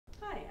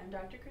I'm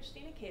Dr.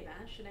 Christina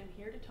Kabash, and I'm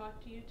here to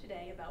talk to you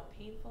today about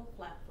painful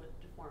flatfoot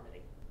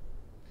deformity.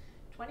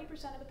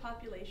 20% of the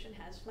population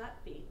has flat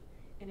feet,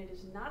 and it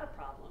is not a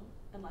problem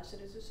unless it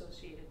is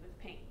associated with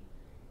pain,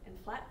 and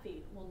flat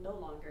feet will no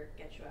longer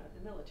get you out of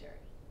the military.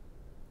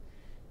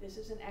 This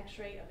is an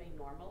x-ray of a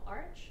normal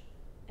arch,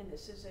 and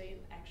this is an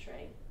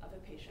x-ray of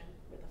a patient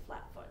with a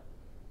flat foot.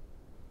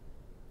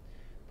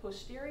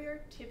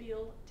 Posterior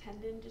tibial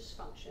tendon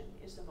dysfunction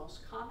is the most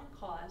common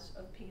cause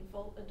of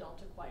painful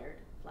adult-acquired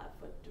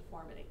flatfoot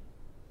deformity.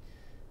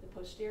 The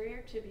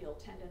posterior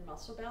tibial tendon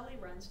muscle belly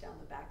runs down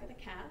the back of the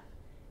calf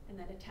and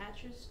then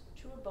attaches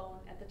to a bone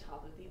at the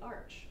top of the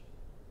arch.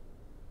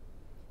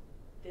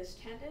 This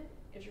tendon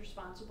is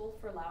responsible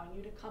for allowing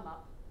you to come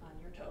up on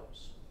your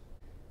toes.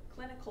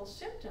 Clinical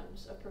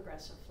symptoms of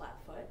progressive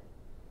flatfoot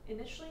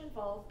initially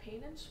involve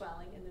pain and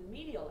swelling in the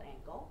medial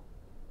ankle,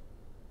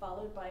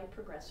 followed by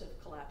progressive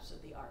collapse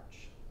of the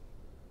arch.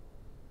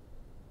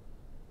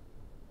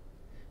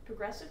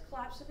 Progressive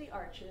collapse of the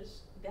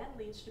arches then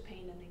leads to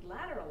pain in the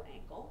lateral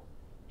ankle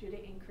due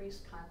to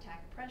increased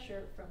contact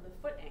pressure from the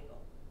foot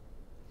angle.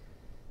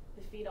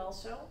 The feet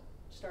also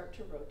start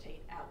to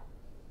rotate out.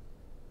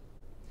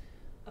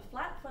 A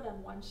flat foot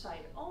on one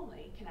side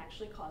only can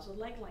actually cause a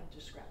leg length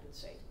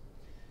discrepancy.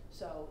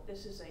 So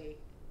this is a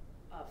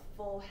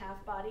full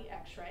half body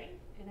x-ray,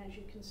 and as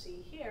you can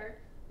see here,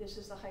 this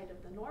is the height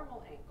of the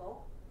normal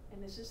ankle,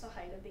 and this is the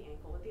height of the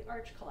ankle with the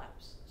arch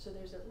collapse. So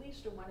there's at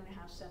least a 1.5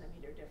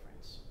 centimeter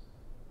difference.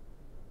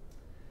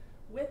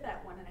 With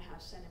that 1.5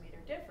 centimeter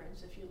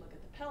difference, if you look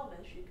at the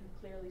pelvis, you can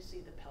clearly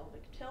see the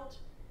pelvic tilt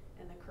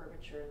and the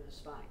curvature in the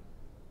spine.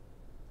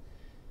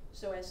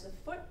 So as the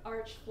foot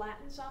arch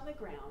flattens on the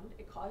ground,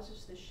 it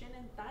causes the shin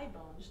and thigh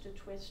bones to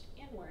twist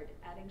inward,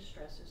 adding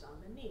stresses on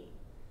the knee.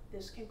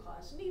 This can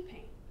cause knee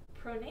pain.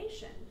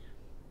 Pronation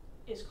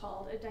is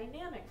called a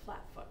dynamic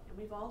flat foot, and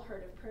we've all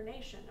heard of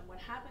pronation. And what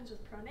happens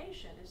with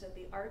pronation is that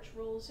the arch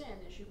rolls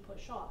in as you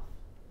push off.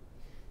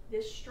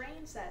 This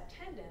strains that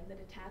tendon that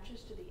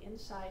attaches to the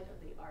inside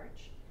of the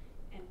arch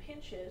and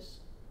pinches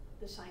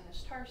the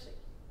sinus tarsi.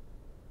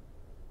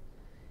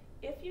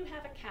 If you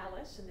have a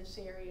callus in this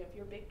area of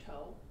your big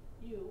toe,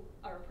 you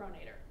are a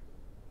pronator.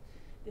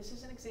 This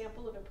is an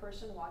example of a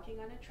person walking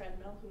on a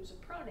treadmill who's a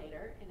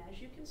pronator, and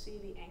as you can see,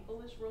 the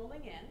ankle is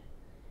rolling in.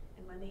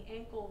 And when the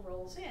ankle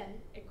rolls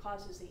in, it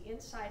causes the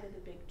inside of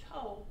the big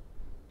toe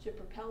to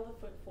propel the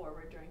foot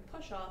forward during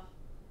push-off,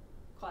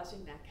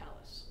 causing that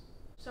callus.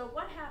 So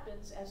what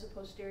happens as the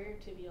posterior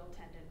tibial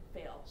tendon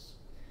fails?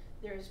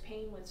 There is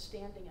pain with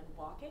standing and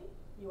walking.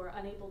 You are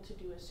unable to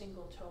do a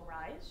single toe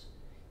rise.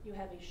 You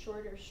have a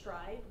shorter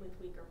stride with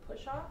weaker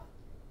push-off,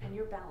 and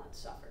your balance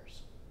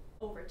suffers.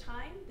 Over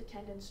time, the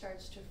tendon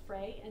starts to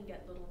fray and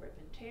get little rip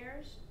and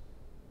tears.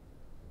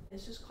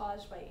 This is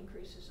caused by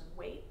increases in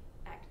weight,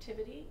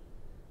 activity,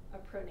 a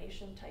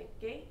pronation type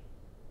gait,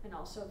 and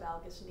also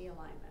valgus knee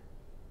alignment.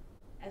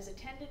 As the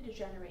tendon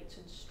degenerates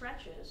and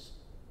stretches,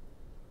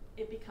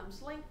 it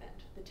becomes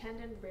lengthened. The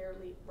tendon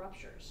rarely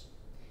ruptures.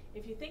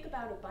 If you think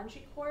about a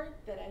bungee cord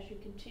that as you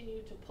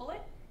continue to pull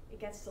it, it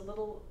gets the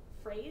little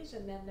phrase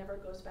and then never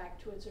goes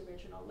back to its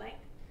original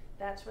length,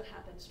 that's what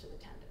happens to the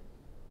tendon.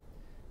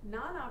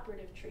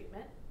 Non-operative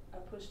treatment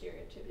of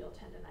posterior tibial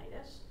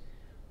tendonitis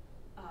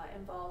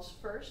involves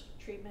first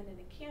treatment in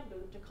a cam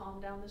boot to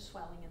calm down the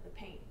swelling and the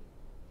pain.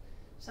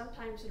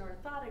 Sometimes an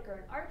orthotic or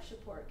an arch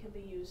support can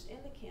be used in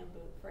the cam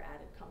boot for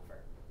added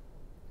comfort.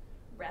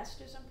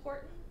 Rest is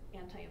important,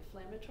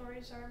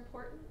 anti-inflammatories are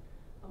important,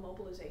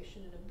 immobilization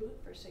in a boot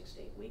for 6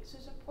 to 8 weeks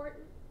is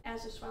important.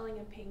 As the swelling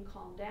and pain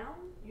calm down,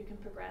 you can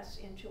progress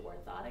into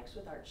orthotics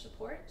with arch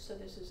support. So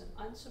this is an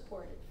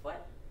unsupported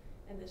foot,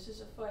 and this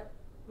is a foot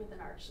with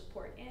an arch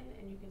support in,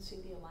 and you can see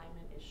the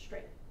alignment is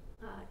straight.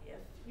 If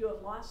you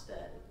have lost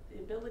the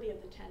ability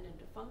of the tendon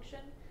to function,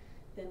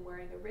 then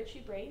wearing a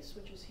Ritchie brace,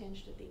 which is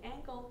hinged at the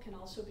ankle, can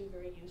also be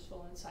very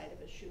useful inside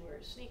of a shoe or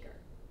a sneaker.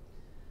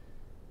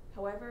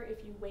 However,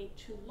 if you wait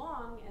too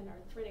long and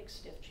arthritic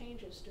stiff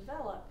changes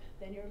develop,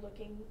 then you're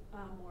looking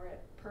more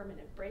at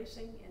permanent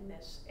bracing in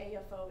this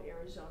AFO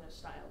Arizona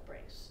style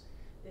brace.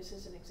 This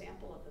is an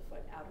example of the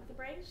foot out of the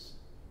brace,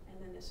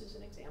 and then this is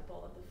an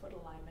example of the foot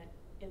alignment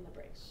in the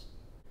brace.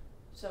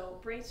 So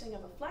bracing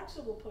of a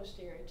flexible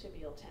posterior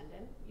tibial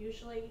tendon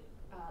usually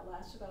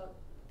lasts about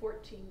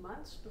 14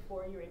 months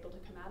before you're able to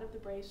come out of the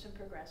brace and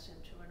progress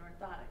into an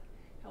orthotic.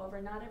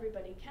 However, not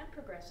everybody can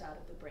progress out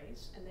of the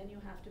brace, and then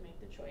you have to make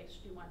the choice,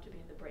 do you want to be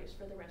in the brace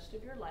for the rest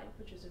of your life,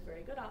 which is a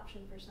very good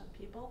option for some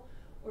people,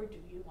 or do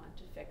you want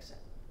to fix it?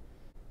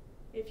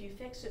 If you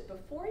fix it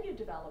before you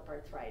develop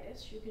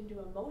arthritis, you can do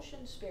a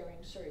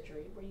motion-sparing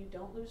surgery where you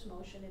don't lose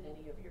motion in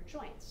any of your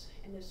joints,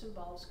 and this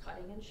involves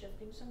cutting and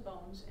shifting some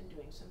bones and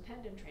doing some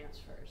tendon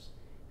transfers.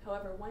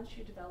 However, once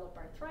you develop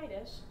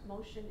arthritis,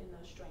 motion in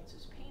those joints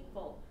is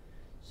painful,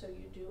 so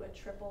you do a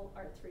triple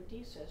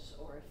arthrodesis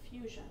or a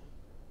fusion.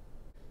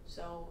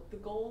 So the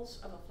goals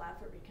of a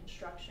flatfoot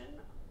reconstruction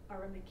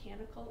are a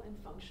mechanical and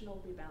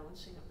functional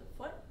rebalancing of the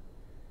foot.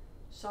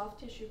 Soft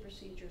tissue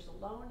procedures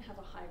alone have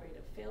a high rate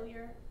of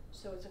failure,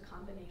 so it's a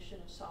combination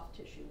of soft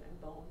tissue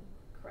and bone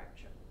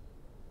correction.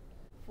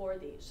 For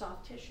the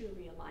soft tissue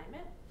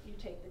realignment, you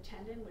take the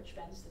tendon which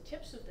bends the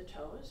tips of the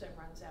toes and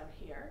runs out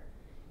here,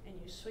 and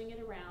you swing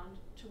it around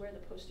to where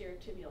the posterior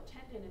tibial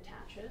tendon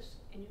attaches,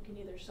 and you can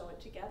either sew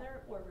it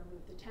together or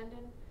remove the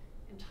tendon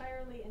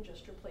entirely and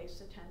just replace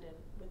the tendon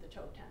with the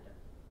toe tendon.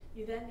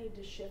 You then need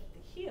to shift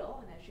the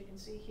heel, and as you can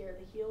see here,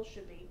 the heel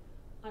should be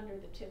under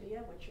the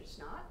tibia, which it's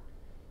not.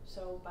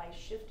 So by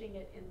shifting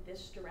it in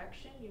this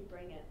direction, you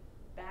bring it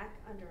back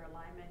under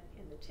alignment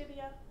in the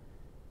tibia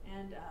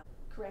and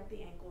correct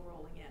the ankle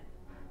rolling in.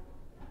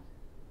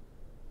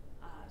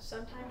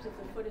 Sometimes if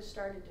the foot has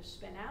started to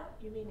spin out,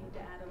 you may need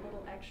to add a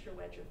little extra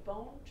wedge of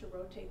bone to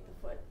rotate the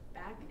foot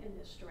back in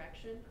this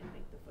direction and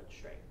make the foot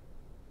straight.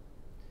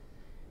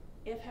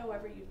 If,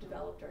 however, you've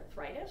developed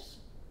arthritis,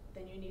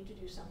 then you need to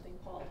do something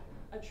called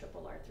a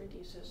triple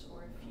arthrodesis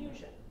or a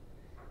fusion.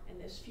 And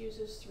this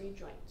fuses 3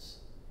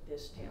 joints: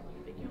 this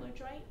talonavicular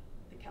joint,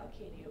 the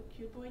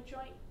calcaneocuboid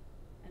joint,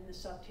 and the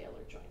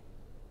subtalar joint.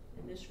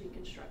 And this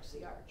reconstructs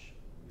the arch.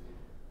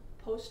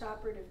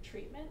 Post-operative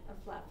treatment of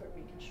flat-foot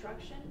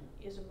reconstruction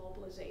is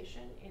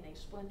immobilization in a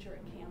splinter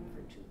and cam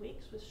for 2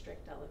 weeks with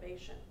strict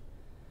elevation.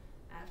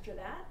 After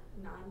that,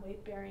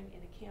 non-weight bearing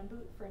in a cam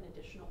boot for an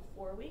additional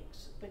 4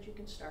 weeks, but you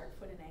can start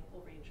foot and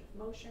ankle range of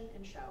motion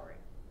and showering.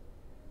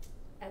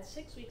 At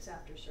 6 weeks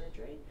after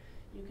surgery,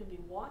 you can be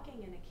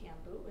walking in a cam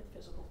boot with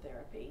physical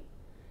therapy,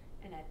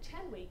 and at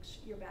 10 weeks,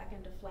 you're back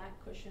into flat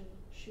cushion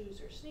shoes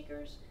or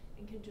sneakers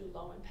and can do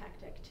low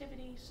impact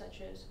activities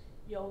such as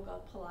yoga,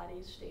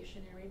 Pilates,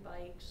 stationary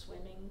bike,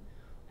 swimming,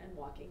 and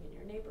walking in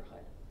your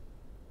neighborhood.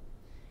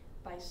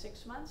 By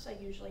 6 months, I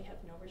usually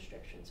have no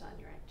restrictions on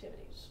your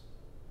activities.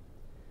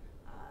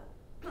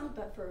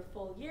 But for a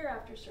full year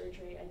after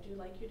surgery, I do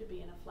like you to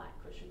be in a flat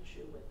cushion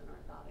shoe with an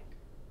orthotic.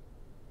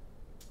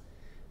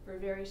 For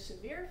very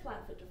severe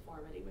flat-foot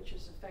deformity, which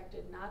has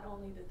affected not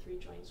only the 3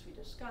 joints we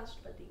discussed,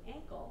 but the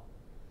ankle,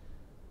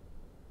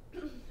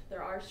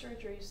 there are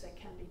surgeries that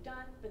can be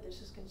done, but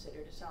this is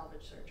considered a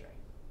salvage surgery.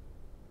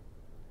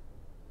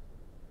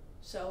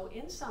 So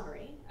in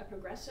summary, a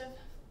progressive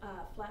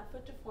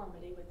flat-foot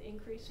deformity with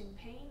increasing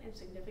pain and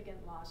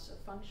significant loss of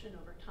function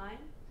over time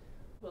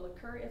will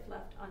occur if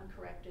left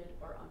uncorrected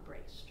or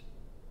unbraced.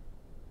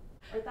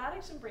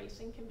 Orthotics and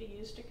bracing can be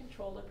used to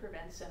control or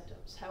prevent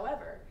symptoms.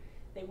 However,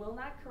 they will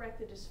not correct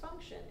the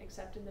dysfunction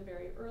except in the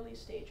very early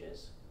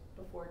stages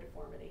before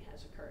deformity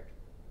has occurred.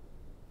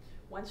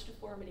 Once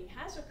deformity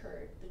has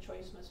occurred, the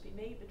choice must be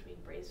made between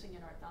bracing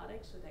and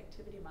orthotics with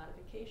activity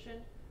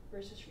modification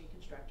versus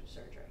reconstructive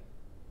surgery.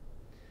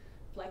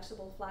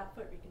 Flexible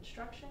flat-foot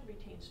reconstruction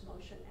retains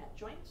motion at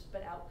joints,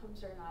 but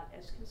outcomes are not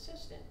as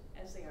consistent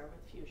as they are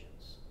with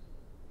fusions.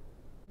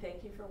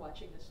 Thank you for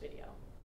watching this video.